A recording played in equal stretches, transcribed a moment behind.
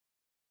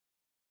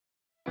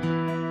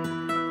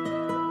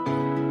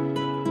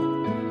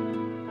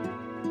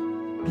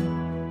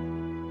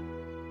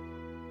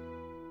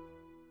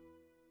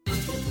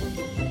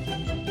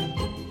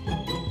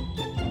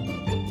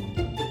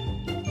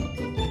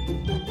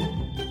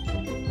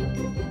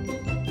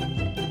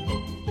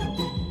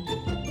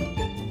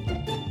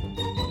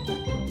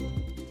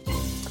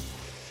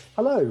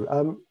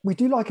Hello. We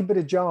do like a bit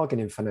of jargon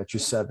in financial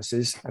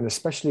services, and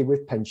especially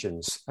with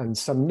pensions. And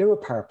some newer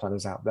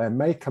paraplanners out there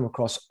may come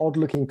across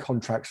odd-looking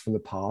contracts from the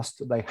past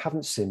that they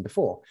haven't seen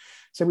before.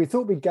 So we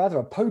thought we'd gather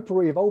a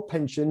potpourri of old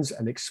pensions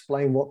and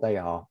explain what they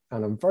are.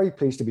 And I'm very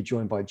pleased to be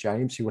joined by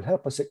James, who will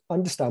help us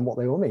understand what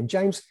they all mean.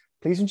 James,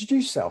 please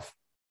introduce yourself.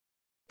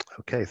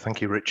 Okay, thank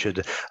you,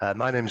 Richard.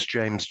 My name is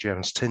James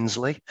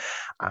Jones-Tinsley,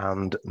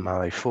 and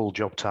my full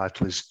job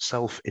title is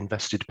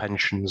Self-Invested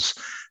Pensions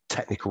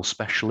Technical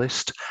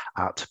Specialist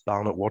at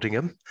Barnett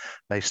Waddingham,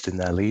 based in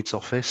their Leeds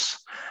office.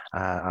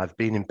 I've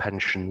been in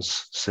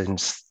pensions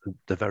since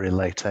the very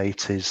late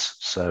 80s,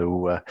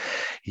 so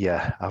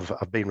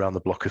I've been around the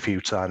block a few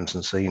times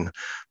and seen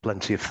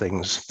plenty of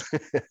things.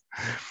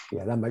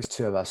 Yeah, that makes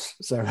two of us.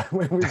 So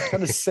we've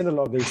kind of seen a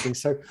lot of these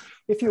things. So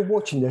if you're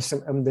watching this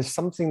and there's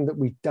something that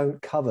we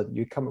don't cover that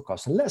you come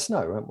across, and let us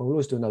know. Right? We'll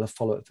always do another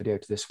follow-up video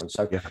to this one.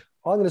 So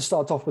I'm going to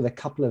start off with a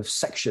couple of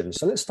sections.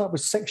 So let's start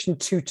with section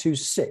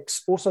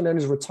 226, also known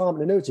as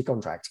retirement annuity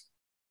contract.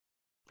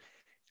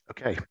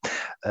 Okay,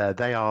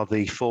 they are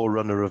the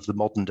forerunner of the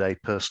modern day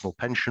personal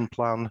pension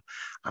plan,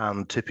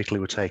 and typically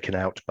were taken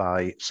out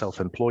by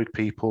self-employed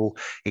people,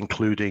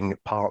 including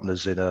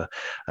partners in a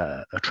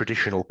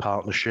traditional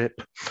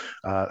partnership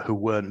who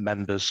weren't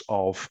members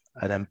of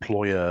an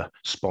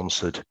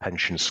employer-sponsored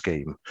pension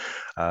scheme.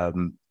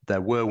 There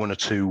were one or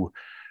two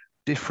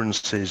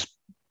differences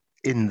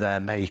in their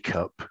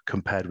makeup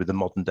compared with the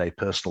modern day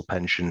personal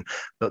pension,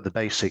 but the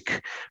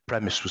basic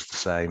premise was the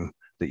same,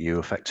 that you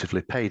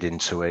effectively paid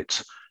into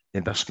it,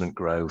 investment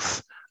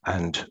growth,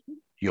 and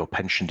your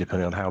pension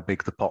depending on how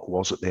big the pot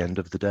was at the end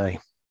of the day.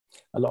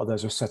 A lot of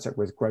those were set up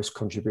with gross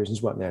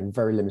contributions, weren't they? And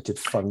very limited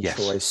fund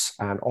choice,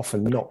 and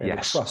often not in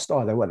a trust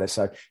either, were they?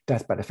 So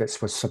death benefits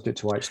were subject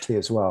to HT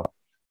as well.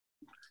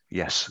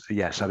 Yes.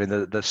 I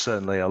mean, there's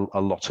certainly a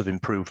lot of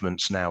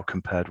improvements now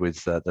compared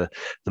with the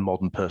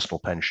modern personal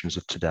pensions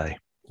of today.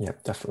 Yeah,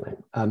 definitely.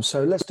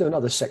 So let's do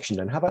another section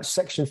then. How about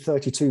section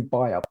 32,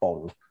 buyout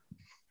bond?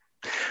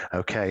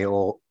 Okay,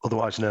 or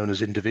otherwise known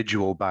as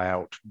individual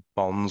buyout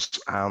bonds.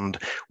 And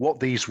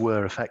what these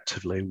were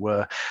effectively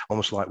were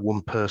almost like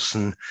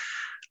one-person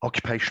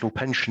occupational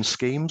pension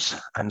schemes.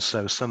 And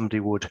so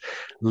somebody would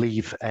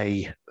leave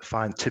a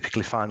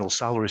typically final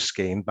salary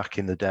scheme back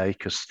in the day,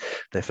 because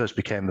they first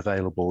became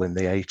available in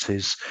the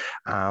 80s.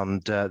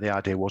 And the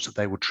idea was that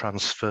they would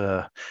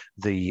transfer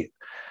the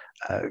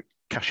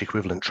cash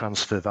equivalent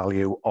transfer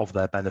value of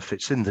their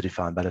benefits in the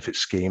defined benefit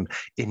scheme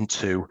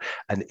into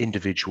an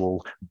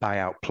individual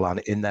buyout plan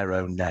in their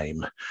own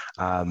name.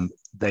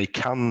 They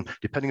can,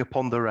 depending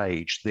upon their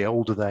age, the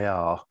older they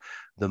are,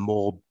 the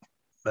more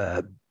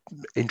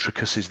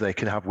intricacies they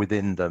can have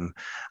within them.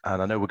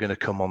 And I know we're going to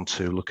come on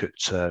to look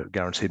at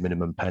guaranteed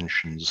minimum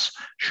pensions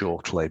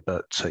shortly,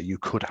 but you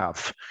could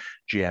have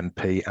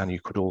GMP, and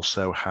you could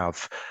also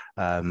have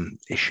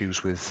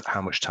issues with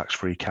how much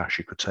tax-free cash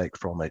you could take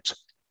from it.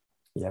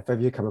 Yeah, if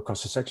ever you come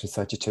across a section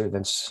 32,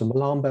 then some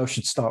alarm bells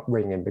should start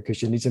ringing,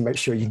 because you need to make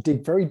sure you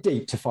dig very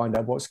deep to find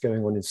out what's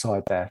going on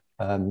inside there,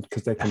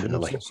 because there can be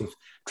all sorts of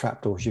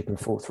trapdoors you can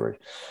fall through.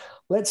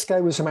 Let's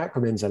go with some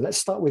acronyms then. Let's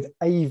start with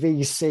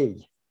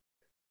AVC.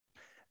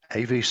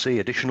 AVC,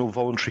 additional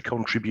voluntary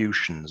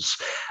contributions.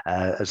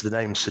 As the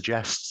name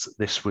suggests,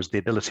 this was the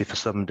ability for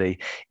somebody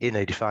in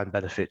a defined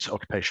benefit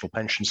occupational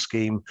pension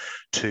scheme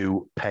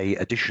to pay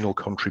additional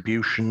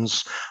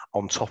contributions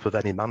on top of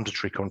any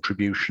mandatory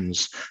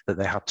contributions that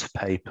they had to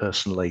pay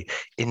personally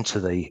into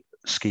the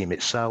scheme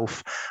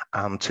itself.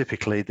 And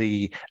typically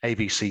the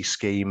AVC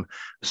scheme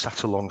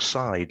sat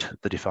alongside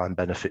the defined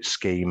benefit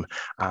scheme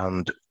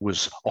and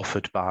was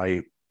offered by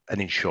an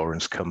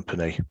insurance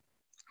company.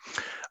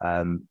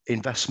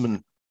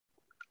 Investment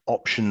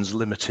options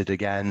limited,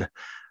 again,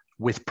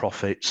 with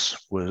profits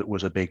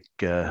was a big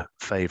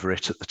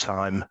favourite at the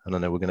time. And I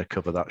know we're going to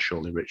cover that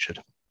shortly, Richard.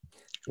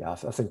 Yeah, I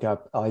think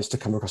I used to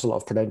come across a lot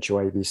of prudential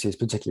AVCs,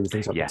 particularly with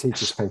things like the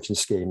teachers' pension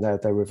scheme.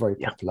 They were very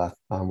popular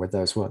with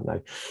those, weren't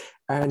they?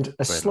 And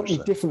a very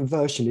slightly different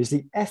version is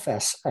the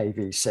FS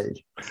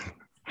AVC.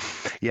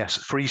 Yes,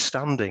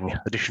 freestanding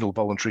additional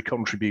voluntary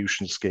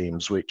contribution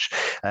schemes, which,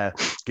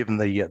 given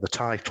the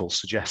title,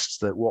 suggests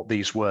that what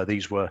these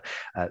were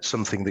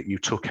something that you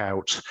took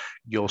out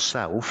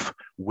yourself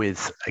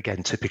with,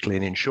 again, typically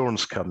an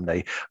insurance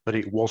company, but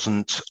it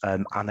wasn't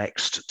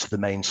annexed to the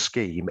main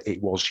scheme.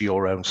 It was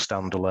your own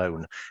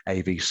standalone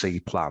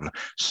AVC plan.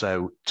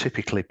 So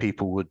typically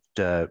people would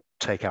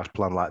take out a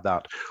plan like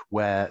that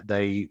where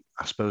they,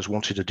 I suppose,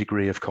 wanted a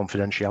degree of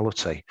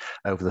confidentiality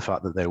over the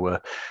fact that they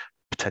were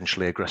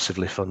potentially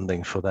aggressively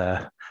funding for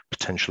their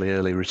potentially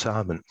early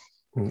retirement.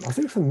 I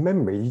think from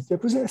memory,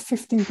 was it a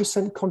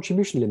 15%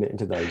 contribution limit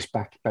into those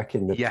back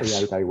in the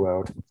pre-A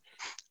world?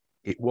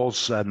 It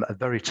was a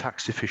very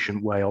tax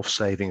efficient way of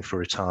saving for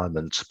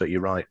retirement, but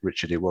you're right,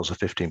 Richard, it was a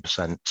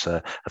 15%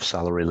 of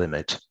salary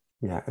limit.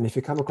 Yeah, and if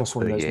you come across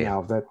one of those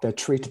now, they're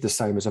treated the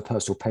same as a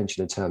personal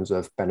pension in terms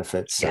of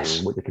benefits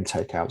and what you can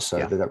take out. So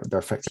they're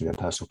effectively a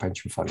personal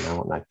pension fund now,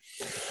 aren't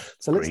they?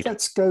 So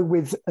let's go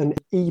with an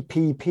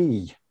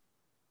EPP.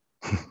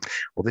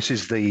 Well, this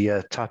is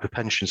the type of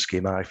pension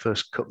scheme I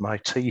first cut my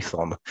teeth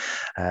on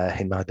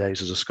in my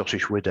days as a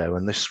Scottish widow.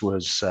 And this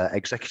was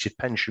executive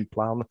pension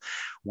plan,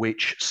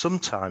 which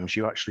sometimes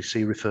you actually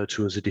see referred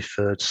to as a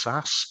deferred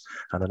SAS.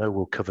 And I know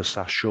we'll cover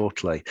SAS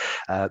shortly.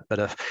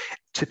 But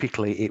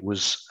typically it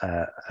was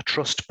a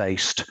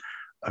trust-based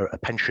a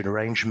pension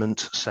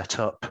arrangement set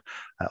up,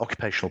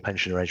 occupational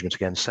pension arrangement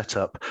again set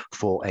up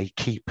for a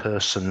key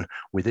person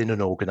within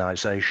an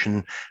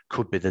organisation,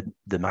 could be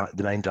the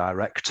main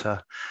director,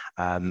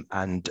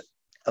 and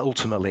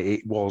ultimately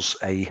it was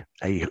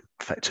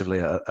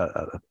effectively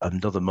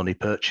another money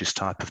purchase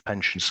type of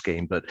pension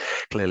scheme, but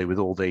clearly with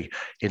all the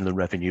inland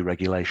revenue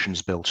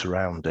regulations built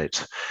around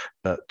it.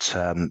 But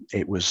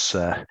it was.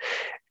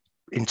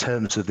 In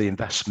terms of the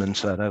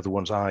investment, I know the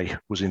ones I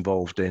was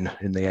involved in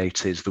the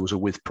 80s, there was a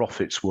with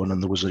profits one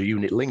and there was a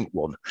unit linked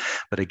one,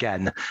 but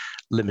again,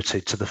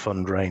 limited to the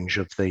fund range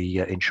of the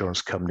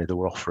insurance company that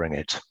were offering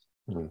it.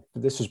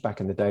 This was back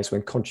in the days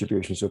when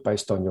contributions were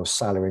based on your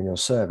salary and your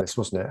service,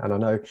 wasn't it? And I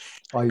know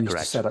I used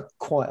to set up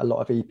quite a lot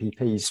of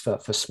EPPs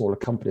for smaller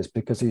companies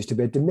because there used to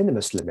be a de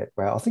minimis limit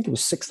where I think it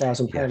was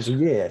 £6,000 a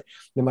year.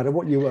 No matter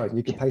what you earn,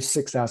 you could pay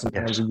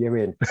 £6,000 a year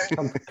in.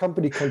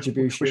 Company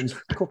contributions,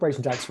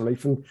 corporation tax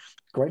relief, and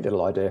great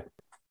little idea.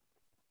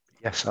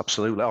 Yes,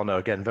 absolutely. Oh no,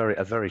 again,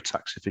 a very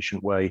tax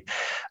efficient way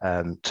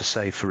to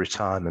save for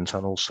retirement,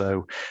 and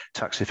also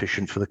tax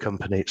efficient for the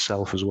company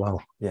itself as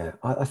well. Yeah,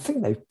 I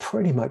think they've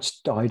pretty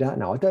much died out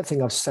now. I don't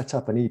think I've set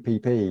up an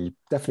EPP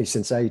definitely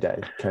since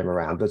A-Day came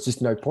around. There's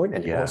just no point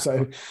anymore. Yeah.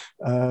 So,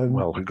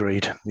 well,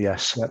 agreed.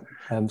 Yes,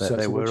 so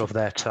they were of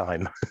their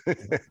time.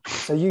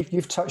 So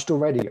you've touched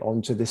already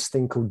onto this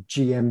thing called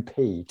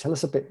GMP. Tell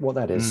us a bit what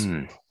that is.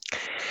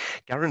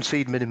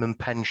 Guaranteed minimum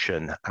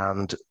pension,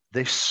 and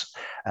this.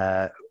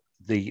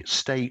 The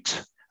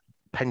state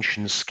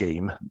pension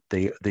scheme,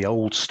 the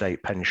old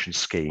state pension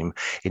scheme,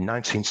 in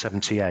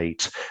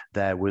 1978,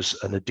 there was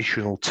an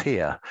additional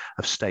tier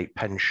of state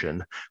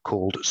pension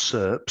called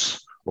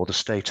SERPS, or the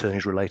State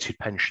Earnings Related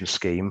Pension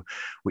Scheme,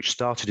 which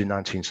started in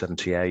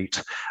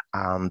 1978,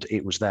 and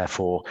it was there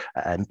for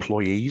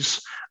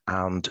employees,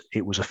 and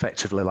it was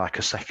effectively like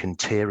a second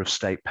tier of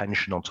state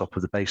pension on top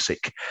of the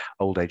basic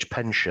old age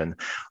pension.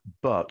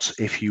 But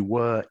if you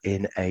were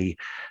in a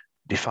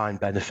defined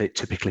benefit,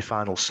 typically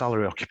final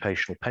salary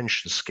occupational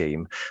pension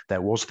scheme,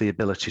 there was the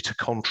ability to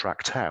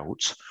contract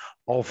out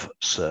of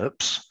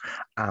SERPs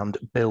and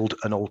build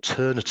an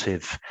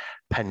alternative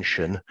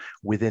pension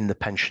within the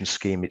pension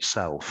scheme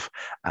itself.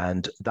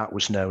 And that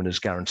was known as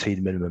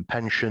guaranteed minimum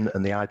pension.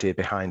 And the idea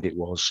behind it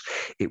was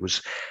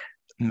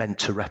meant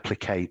to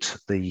replicate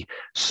the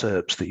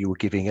SERPs that you were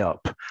giving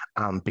up.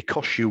 And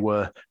because you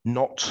were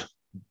not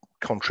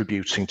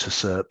contributing to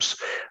SERPs,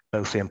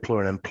 both the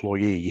employer and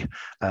employee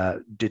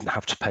didn't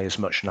have to pay as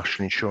much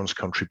national insurance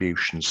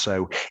contributions.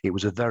 So it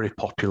was a very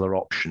popular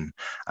option.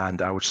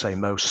 And I would say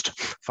most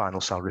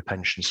final salary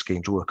pension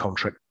schemes were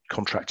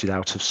contracted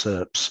out of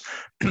SERPs,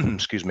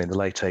 excuse me, in the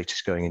late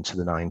 80s going into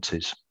the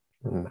 90s.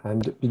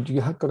 And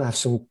you've got to have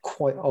some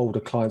quite older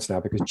clients now,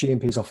 because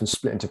GMP is often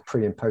split into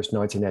pre and post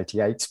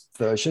 1988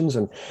 versions,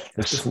 and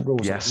there's different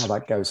rules on how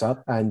that goes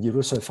up. And you'd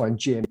also find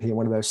GMP in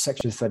one of those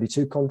Section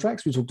 32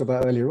 contracts we talked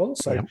about earlier on.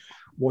 So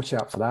watch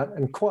out for that.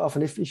 And quite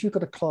often, if you've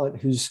got a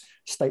client whose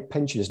state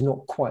pension is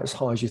not quite as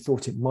high as you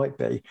thought it might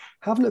be,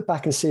 have a look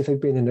back and see if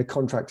they've been in a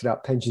contracted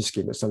out pension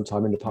scheme at some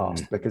time in the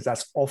past, because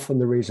that's often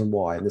the reason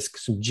why. And there's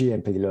some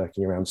GMP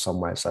lurking around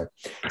somewhere. So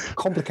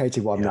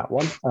complicated one, that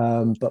one,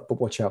 but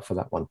watch out for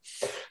that one.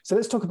 So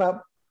let's talk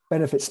about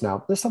benefits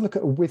now. Let's have a look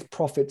at a with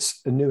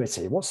profits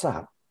annuity. What's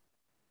that?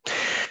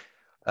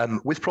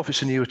 With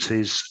profits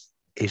annuities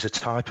is a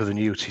type of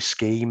annuity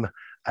scheme.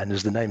 And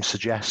as the name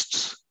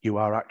suggests, you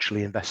are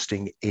actually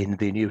investing in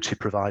the annuity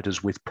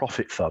provider's with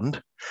profit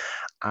fund.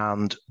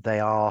 And they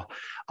are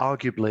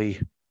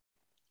arguably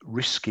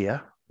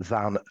riskier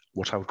than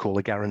what I would call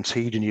a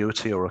guaranteed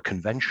annuity or a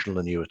conventional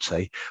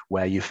annuity,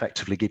 where you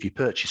effectively give your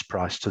purchase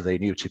price to the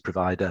annuity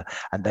provider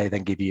and they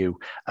then give you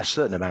a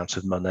certain amount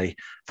of money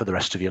for the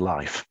rest of your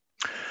life,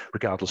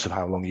 regardless of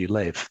how long you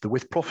live. The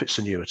with profits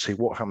annuity,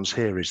 what happens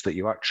here is that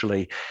you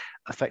actually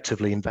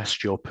effectively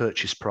invest your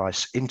purchase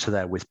price into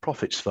their with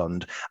profits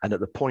fund, and at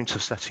the point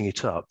of setting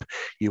it up,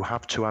 you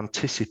have to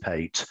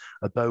anticipate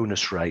a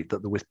bonus rate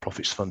that the with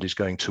profits fund is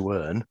going to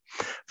earn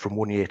from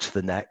one year to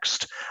the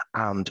next.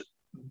 And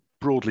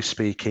broadly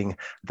speaking,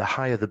 the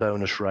higher the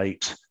bonus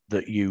rate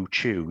that you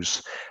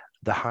choose,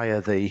 the higher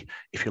the,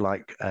 if you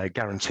like,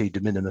 guaranteed de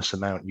minimis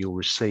amount you'll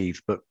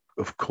receive. But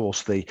of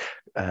course, the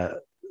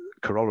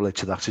corollary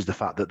to that is the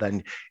fact that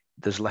then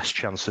there's less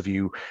chance of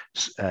you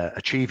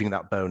achieving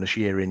that bonus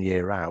year in,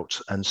 year out.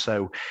 And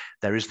so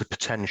there is the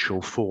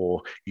potential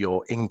for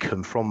your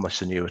income from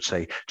this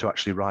annuity to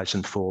actually rise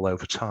and fall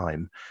over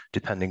time,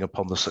 depending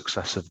upon the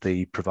success of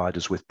the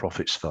providers with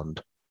profits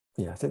fund.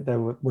 Yeah, I think they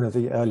were one of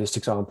the earliest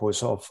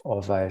examples of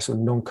a sort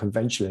of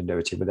non-conventional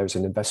annuity where there was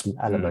an investment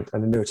element,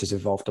 and annuities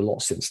evolved a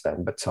lot since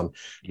then, but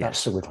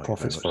that's the with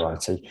profits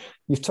variety. So.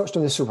 You've touched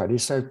on this already,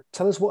 so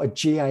tell us what a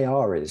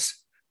GAR is.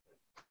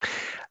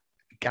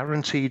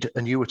 guaranteed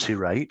annuity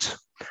rate,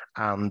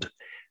 and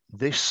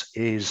this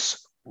is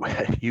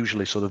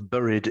usually sort of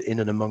buried in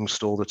and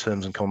amongst all the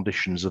terms and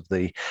conditions of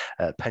the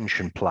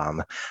pension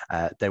plan.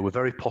 They were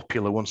very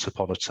popular once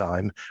upon a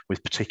time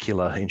with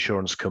particular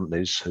insurance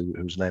companies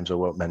whose names I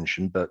won't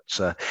mention, but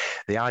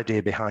the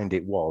idea behind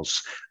it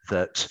was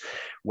that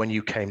when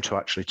you came to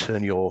actually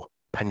turn your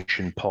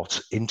pension pot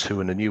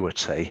into an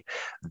annuity,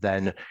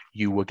 then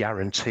you were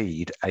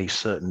guaranteed a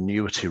certain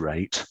annuity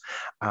rate.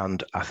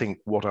 And I think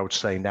what I would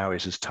say now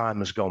is, as time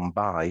has gone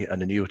by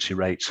and annuity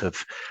rates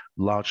have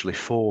largely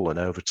fallen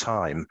over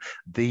time,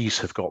 these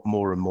have got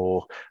more and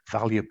more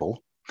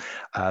valuable.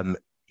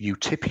 You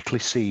typically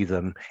see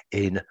them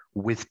in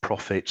with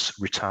profits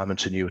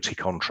retirement annuity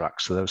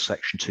contracts, so those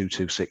Section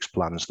 226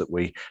 plans that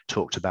we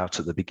talked about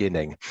at the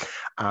beginning.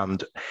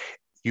 And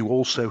you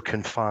also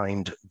can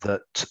find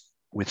that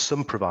with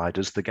some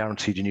providers, the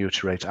guaranteed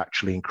annuity rate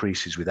actually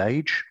increases with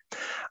age.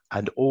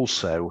 And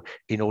also,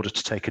 in order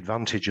to take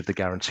advantage of the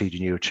guaranteed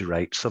annuity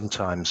rate,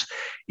 sometimes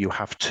you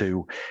have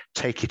to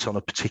take it on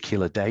a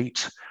particular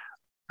date.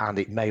 And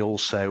it may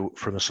also,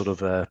 from a sort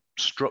of a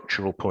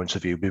structural point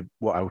of view, be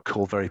what I would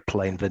call very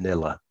plain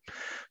vanilla.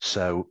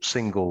 So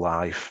single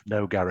life,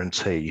 no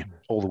guarantee,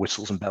 all the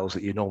whistles and bells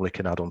that you normally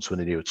can add onto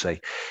an annuity,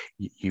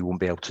 you won't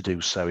be able to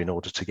do so in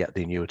order to get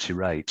the annuity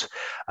rate.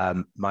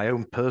 My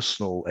own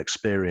personal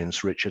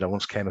experience, Richard, I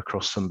once came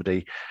across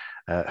somebody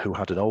who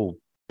had an old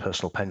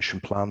personal pension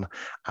plan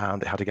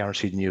and it had a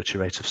guaranteed annuity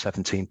rate of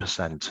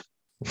 17%.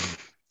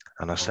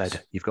 And I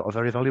said, you've got a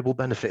very valuable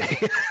benefit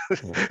here.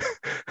 Yeah,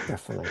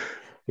 definitely.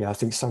 Yeah, I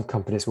think some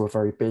companies were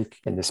very big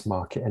in this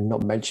market, and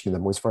not mentioning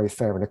them was very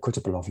fair and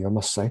equitable of you, I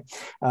must say.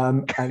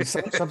 And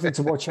something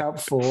to watch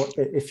out for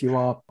if you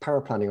are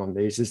paraplanning on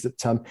these is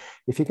that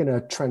if you're going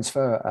to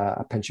transfer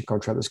a pension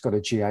contract that's got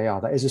a GAR,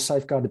 that is a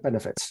safeguarded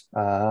benefit.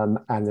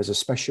 And there's a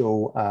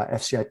special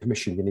FCA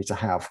permission you need to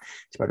have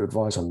to be able to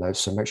advise on those.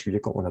 So make sure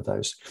you've got one of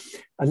those.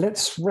 And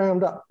let's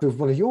round up with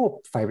one of your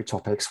favorite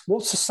topics.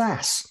 What's a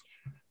SAS?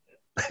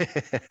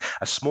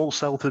 A small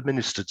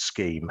self-administered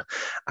scheme,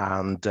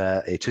 and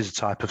it is a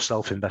type of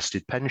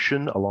self-invested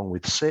pension along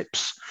with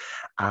SIPs,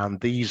 and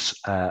these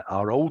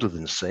are older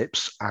than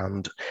SIPs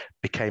and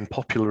became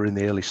popular in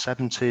the early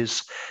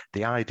 70s.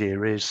 The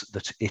idea is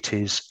that it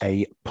is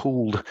a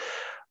pooled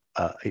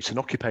it's an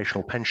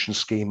occupational pension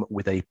scheme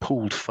with a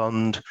pooled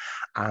fund,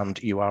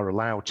 and you are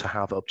allowed to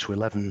have up to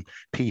 11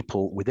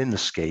 people within the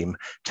scheme.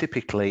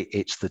 Typically,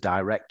 it's the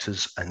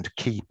directors and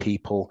key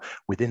people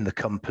within the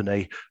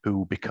company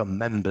who become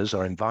members,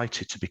 are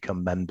invited to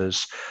become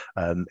members.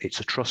 It's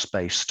a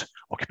trust-based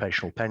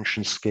occupational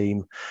pension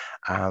scheme,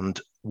 and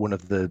one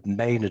of the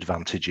main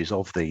advantages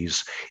of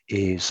these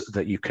is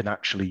that you can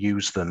actually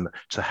use them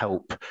to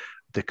help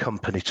the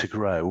company to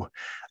grow.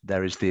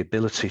 There is the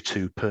ability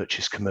to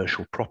purchase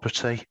commercial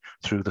property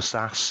through the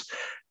SAS,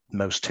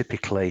 most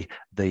typically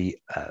the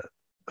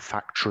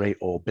factory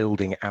or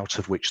building out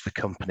of which the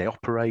company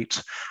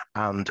operates.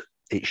 And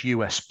its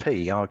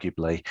USP,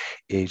 arguably,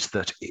 is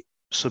that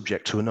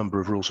subject to a number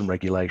of rules and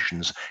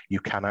regulations, you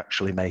can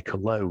actually make a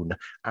loan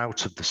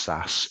out of the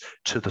SAS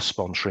to the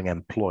sponsoring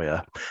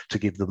employer to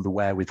give them the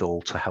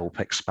wherewithal to help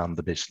expand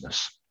the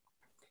business.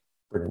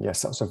 Brilliant.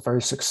 Yes, that was a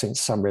very succinct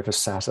summary of a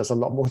SAS. There's a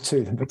lot more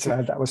to them, but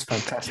that was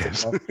fantastic.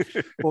 Yes.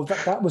 Well,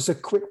 that was a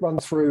quick run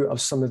through of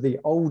some of the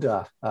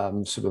older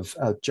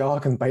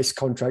jargon-based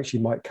contracts you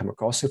might come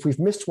across. If we've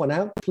missed one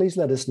out, please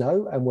let us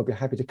know and we'll be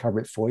happy to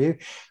cover it for you.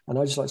 And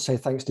I'd just like to say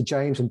thanks to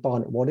James and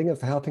Barnett Waddinger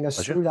for helping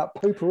us through that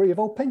potpourri of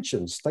old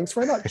pensions. Thanks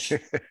very much.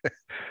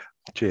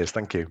 Cheers.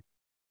 Thank you.